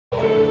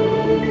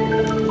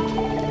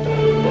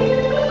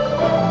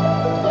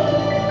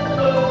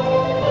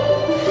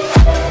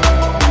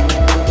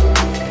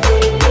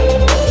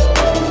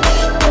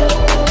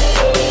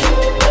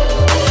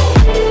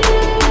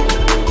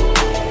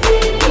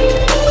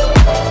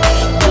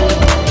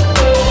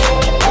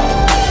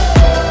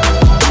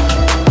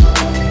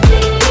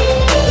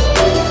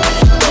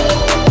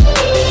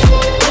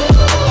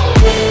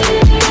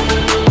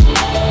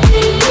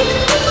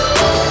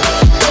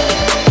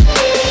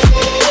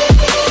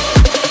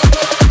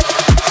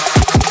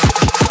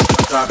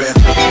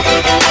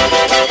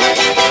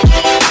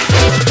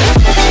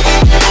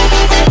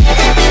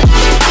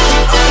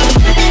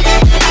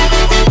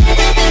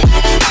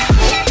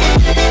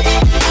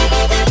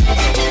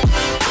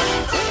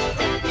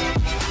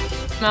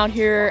I'm out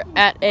here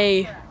at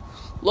a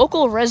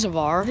local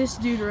reservoir. This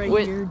dude right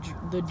here,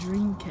 the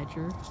dream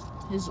catcher,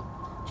 his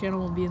channel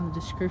will be in the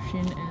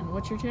description. And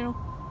what's your channel?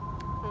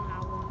 I don't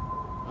have one.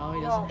 Oh,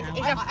 he doesn't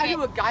have one. I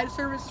do a guide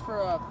service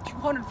for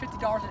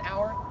 $250 an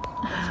hour.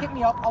 Just hit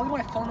me up. I'll leave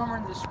my phone number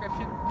in the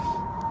description.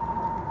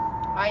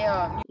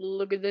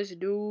 Look at this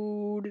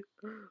dude.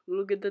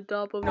 Look at the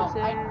top of his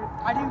head.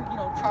 I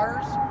do,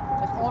 charters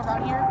like all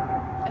around here,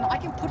 and I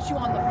can put you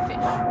on the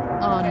fish.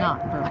 Oh, not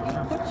I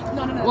can put you.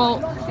 No. Well,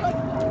 You don't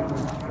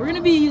understand. we're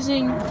gonna be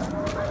using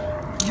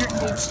jerk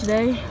baits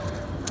today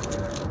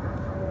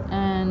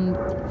and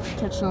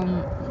catch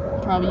some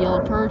probably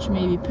yellow perch,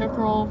 maybe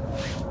pickerel,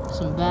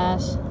 some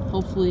bass,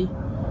 hopefully.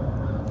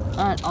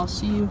 All right, I'll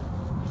see you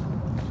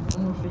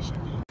when we're fishing.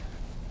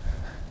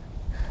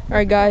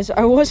 Alright guys,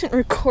 I wasn't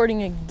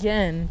recording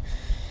again.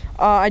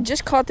 I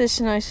just caught this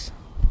nice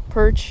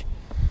perch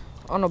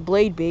on a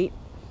blade bait.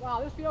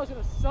 Wow, this video's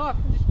gonna suck.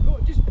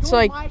 Just It's go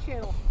like- to my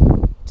channel.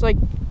 It's like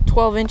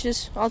 12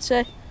 inches, I'd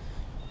say.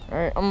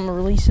 Alright, I'm gonna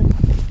release him.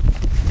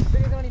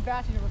 Bigger than any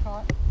bass you ever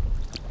caught.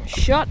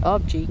 Shut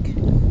up, Jake.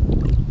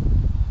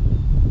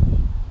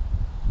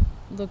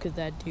 Look at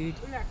that dude.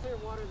 Look at that clear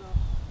water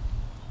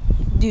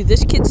though. Dude,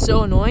 this kid's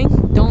so annoying.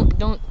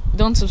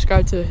 Don't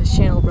subscribe to his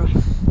channel, bro.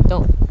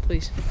 Don't,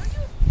 please.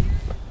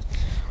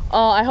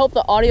 I hope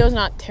the audio's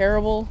not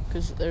terrible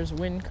because there's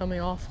wind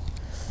coming off.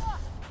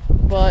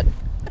 But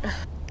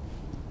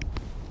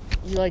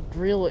you like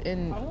reel it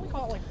in. I only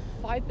caught like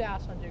 5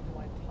 bass on jigs in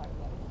my entire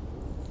life.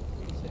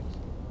 86.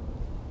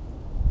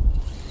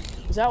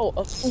 Is that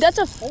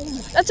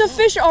that's a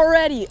fish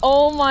already?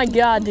 Oh my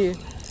god, dude.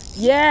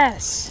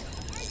 Yes.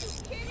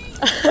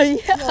 Yeah.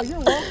 No, you're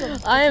welcome.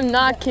 I am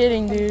not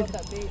kidding, dude.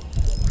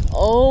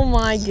 Oh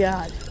my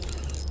god.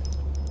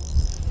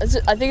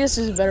 I think this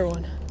is a better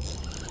one.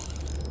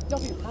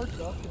 Definitely a perch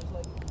though.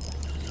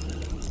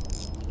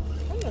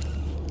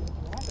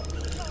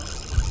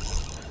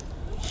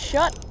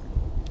 Shut.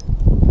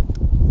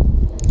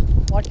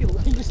 Watch you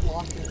just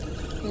lost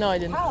it. No, I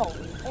didn't. How?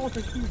 Oh, it's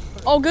a huge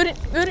perch. Oh, good.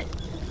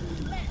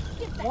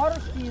 Water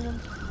skiing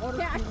them.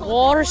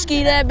 Water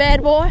ski that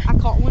bad boy. I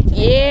caught one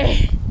Yeah.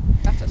 today.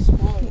 That's a small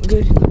one.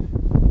 Good.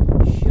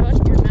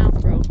 Shut your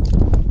mouth, bro.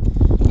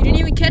 You didn't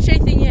even catch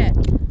anything yet.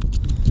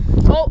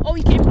 Oh,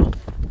 he came.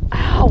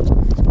 Ow.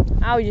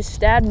 Ow, he just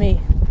stabbed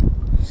me.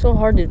 So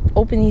hard to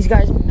open these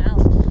guys'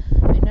 mouths.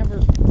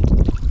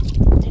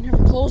 They never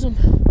close them.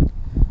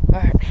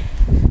 Alright.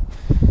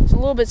 It's a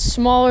little bit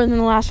smaller than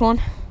the last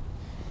one.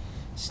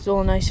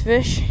 Still a nice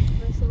fish.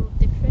 Nice little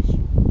thick fish.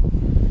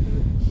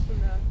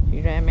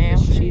 See that man?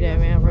 See that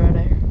man right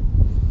there?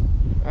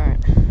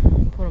 Alright.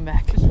 Put him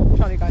back. Just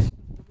trying to guys.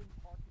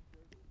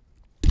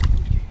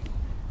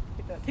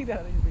 Take that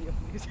out of your video,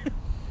 please.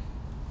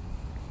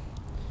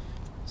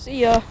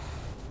 See ya.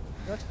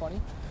 That's funny.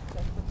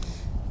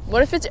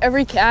 What if it's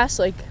every cast?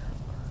 Like,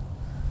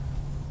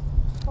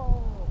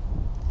 Oh.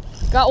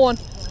 got one.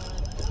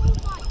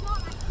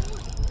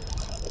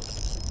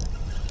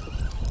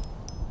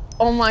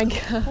 Oh my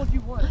god. I told you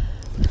what?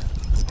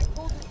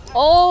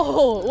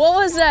 Oh, what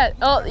was that?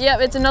 Oh, yeah,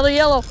 it's another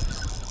yellow.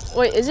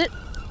 Wait, is it?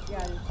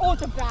 Yeah, it is. Oh,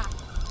 it's a bass.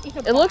 It's a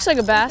It looks like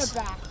a bass. It's a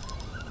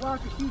bass. Wow,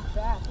 it's a huge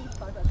bass. It's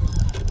 5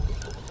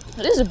 bass.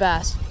 It is a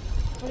bass.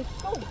 But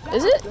it's so bass.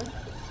 Is it? Dude.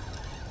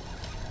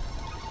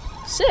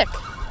 Sick.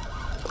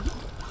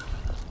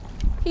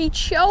 He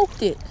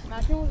choked it.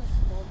 Imagine it was a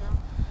small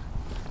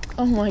mouth.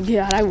 Oh my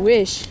god, I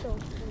wish.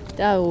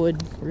 That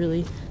would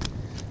really.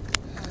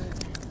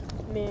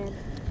 Man.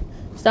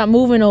 Stop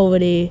moving over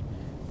there.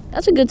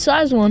 That's a good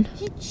sized one.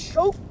 He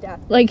choked that.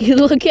 Like,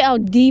 look how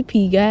deep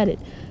he got it.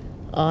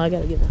 Oh, I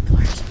gotta get my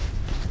pliers.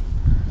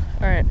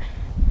 Alright.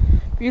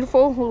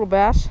 Beautiful little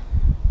bass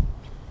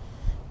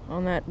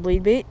on that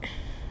blade bait.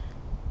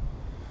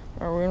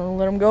 Alright, we're gonna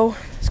let him go.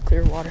 It's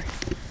clear water.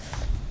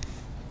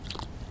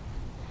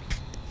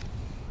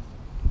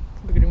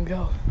 Look at him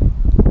go.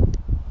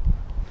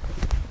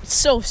 It's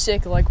so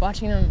sick, like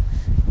watching him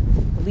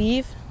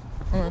leave.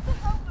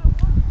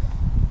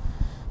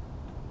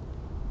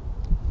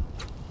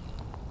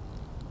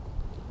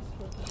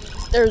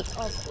 There's,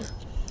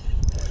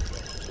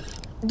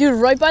 dude,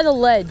 right by the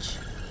ledge.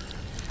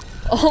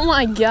 Oh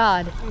my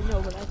god. I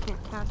know, but I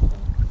can't cast them.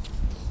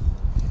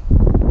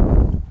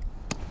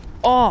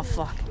 Oh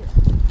fuck.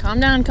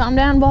 Calm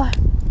down, boy.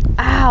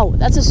 Ow,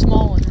 that's a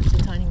small one. That's a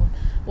tiny one.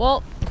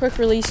 Well, quick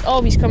release.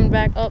 Oh, he's coming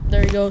back up.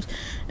 There he goes,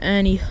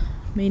 and he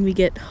made me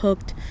get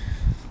hooked.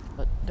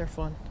 But they're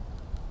fun.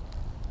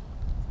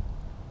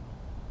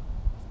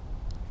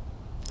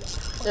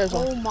 There's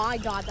one. Oh my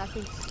god, that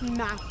thing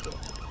smacked it.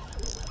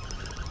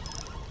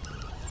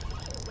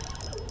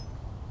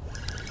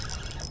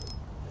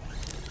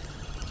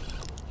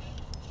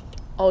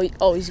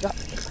 Oh, he's got.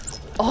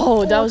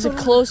 Oh, that was a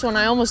close one.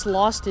 I almost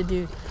lost it,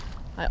 dude.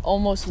 I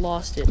almost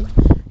lost it.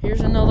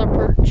 Here's another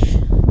perch.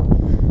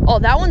 Oh,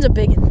 that one's a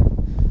big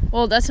one.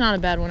 Well, that's not a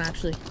bad one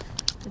actually.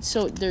 It's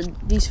so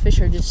these fish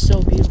are just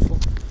so beautiful.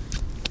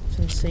 It's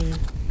insane.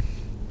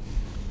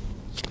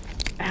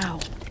 Ow.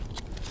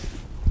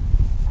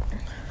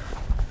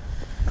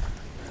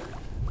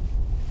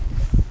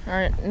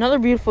 Alright, another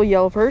beautiful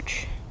yellow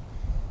perch.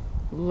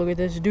 Look at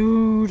this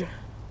dude.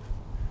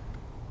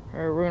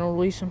 Alright, we're gonna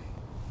release him.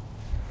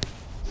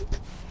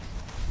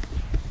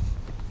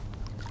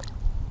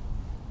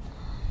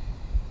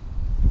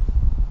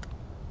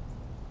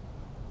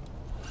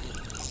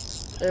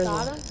 There's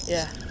Got one. him?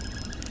 Yeah.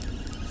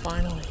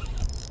 Finally.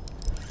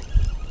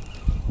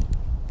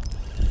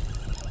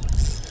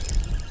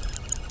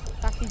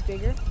 Actually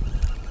bigger.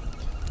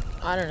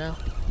 I don't know.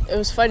 It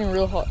was fighting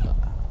real hard.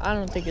 I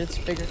don't think it's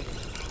bigger.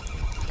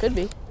 Could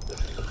be.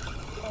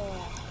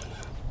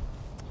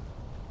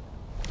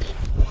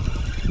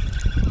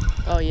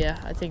 Oh yeah,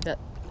 I think that.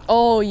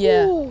 Oh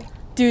yeah. Ooh.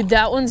 Dude,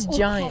 that one's Oh,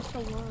 giant. that's the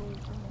one.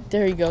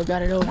 There you go,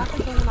 got it over. That's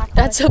like the one I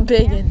That's caught a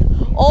big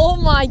one. Oh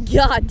my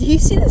god, do you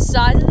see the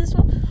size of this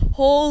one?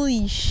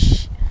 Holy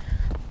sh!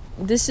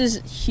 This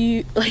is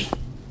huge. Like,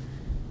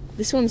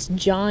 this one's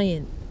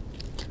giant.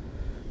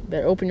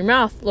 Better open your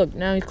mouth. Look,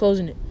 now he's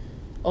closing it.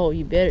 Oh,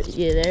 you better.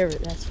 Yeah, there.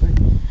 That's funny.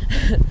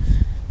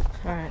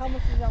 Alright. How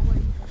much is that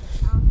weight?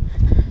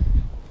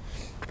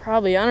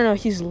 Probably, I don't know.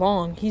 He's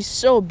long. He's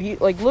so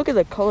beautiful. Like, look at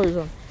the colors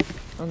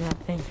on that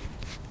thing.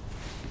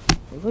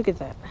 Look at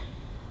that.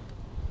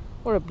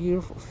 What a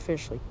beautiful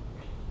fish. Like,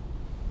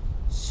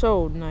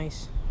 so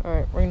nice.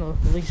 Alright, we're gonna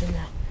release him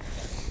now.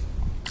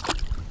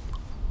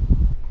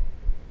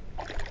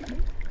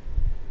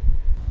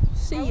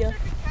 See ya.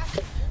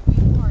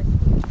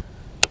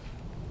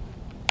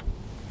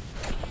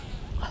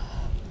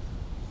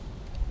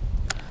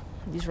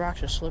 These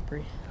rocks are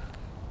slippery.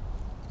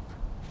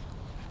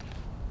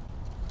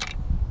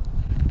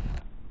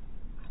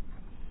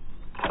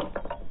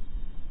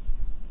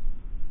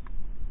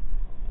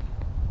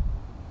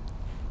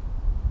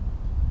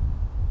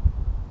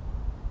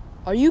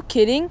 Are you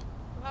kidding?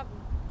 What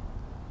happened?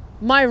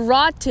 My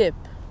rod tip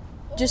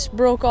just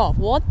broke off.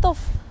 What the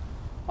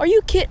Are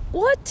you kidding?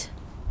 What?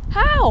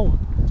 How?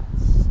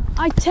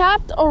 I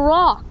tapped a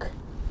rock.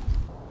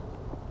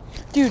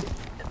 Dude,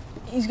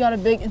 he's got a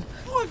big...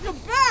 Oh, it's a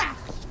bass!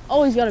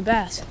 Oh, he's got a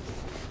bass.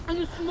 And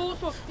the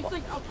smallest one, it's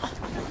like 3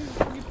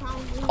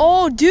 pounds.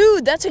 Oh,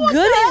 dude, that's a What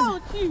good the one. hell?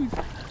 It's huge.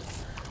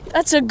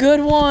 That's a good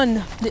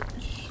one.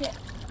 Shit.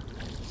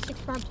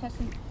 6-pound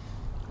testing.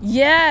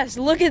 Yes,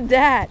 look at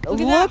that.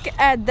 Look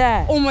at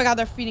that. Oh my god,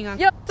 they're feeding on.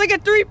 Yep. It's like a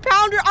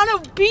 3-pounder on a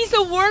piece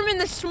of worm in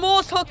the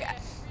smallest hook.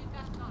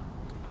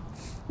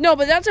 No,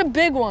 but that's a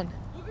big one.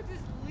 Look at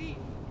this leaf.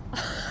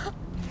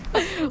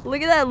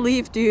 Look at that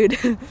leaf, dude.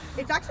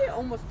 It's actually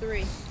almost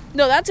 3.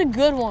 No, that's a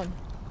good one.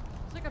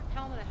 It's like 1.5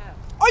 pounds.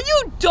 Are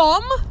you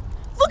dumb?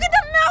 Look at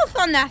the mouth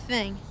on that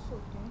thing.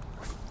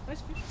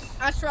 Nice fish.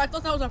 That's right, I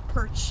thought that was a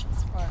perch.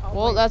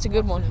 Well, that's a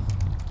good one.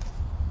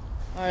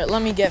 All right,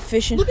 let me get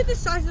fishing. Look at the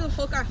size of the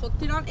hook I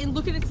hooked it on, and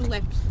look at its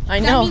lips.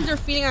 I That know. means they're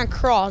feeding on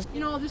craws. You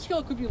know, this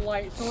scale could be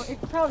light, so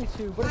it's probably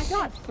 2, but it's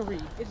not 3.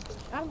 It's,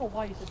 I don't know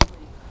why you said 3.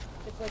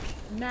 It's like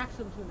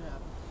maximum 2.5.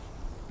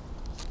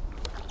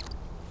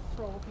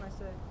 So what can I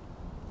say?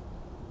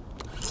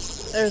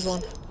 There's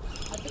one.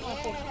 I think my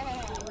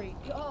hook's 3.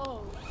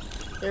 Go.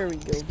 There we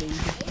go, baby.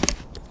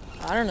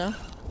 I don't know.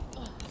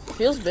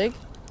 Feels big.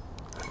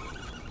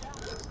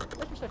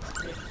 That's just like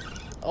 6.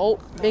 Oh,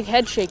 big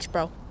head shakes,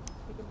 bro.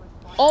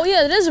 Oh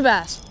yeah, it is a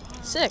bass.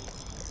 Sick.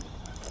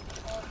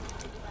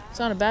 It's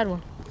not a bad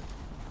one.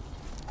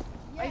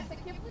 Yes, I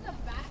can't believe the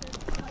bass is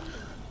fighting.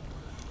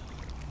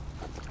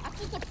 That's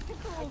just a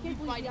picture I of can't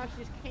believe you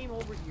actually just came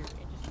over here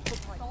and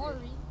just took my Sorry.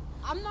 fish.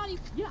 I'm not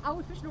even. Yeah, I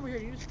was fishing over here.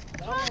 You just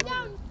Calm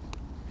down.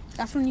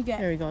 That's when you get.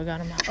 There we go. I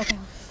got him out. Okay.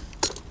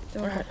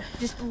 All right.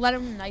 Just let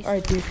him nicely. All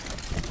right, dude.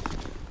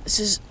 This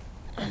is.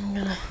 I'm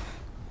gonna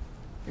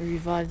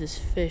revive this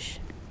fish.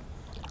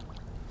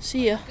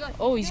 See ya. Good.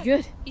 Oh, he's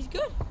good. He's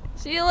good.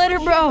 See you later,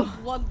 bro.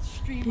 Blood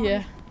stream. Yeah,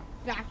 On his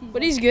back.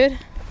 but he's good.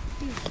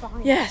 He's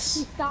fine. Yes.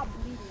 He stopped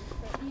bleeding.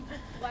 So he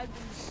just bled.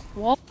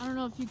 Well, I don't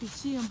know if you can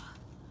see him.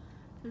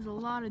 There's a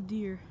lot of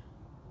deer.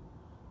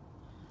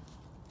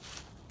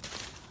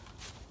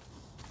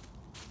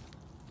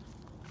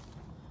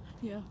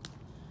 Yeah.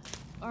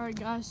 All right,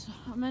 guys.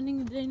 I'm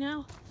ending the day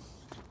now.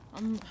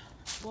 I'm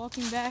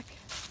walking back,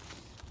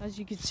 as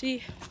you can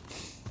see,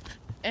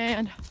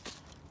 and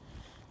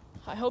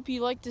I hope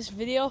you liked this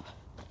video.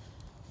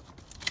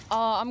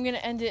 I'm gonna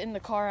end it in the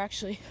car,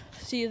 actually.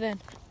 See you then.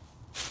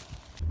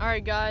 All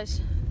right,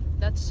 guys.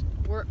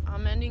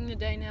 I'm ending the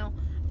day now.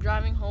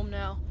 Driving home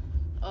now.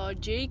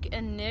 Jake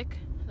and Nick,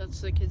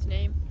 that's the kid's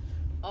name,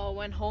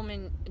 went home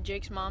in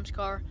Jake's mom's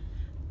car,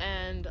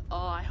 and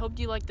I hope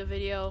you liked the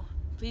video.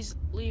 Please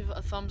leave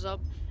a thumbs up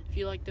if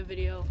you liked the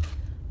video,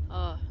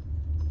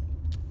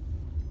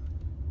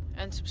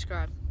 and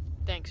subscribe.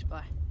 Thanks.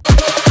 Bye.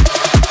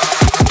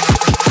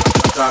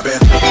 Stop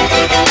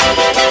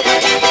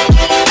it.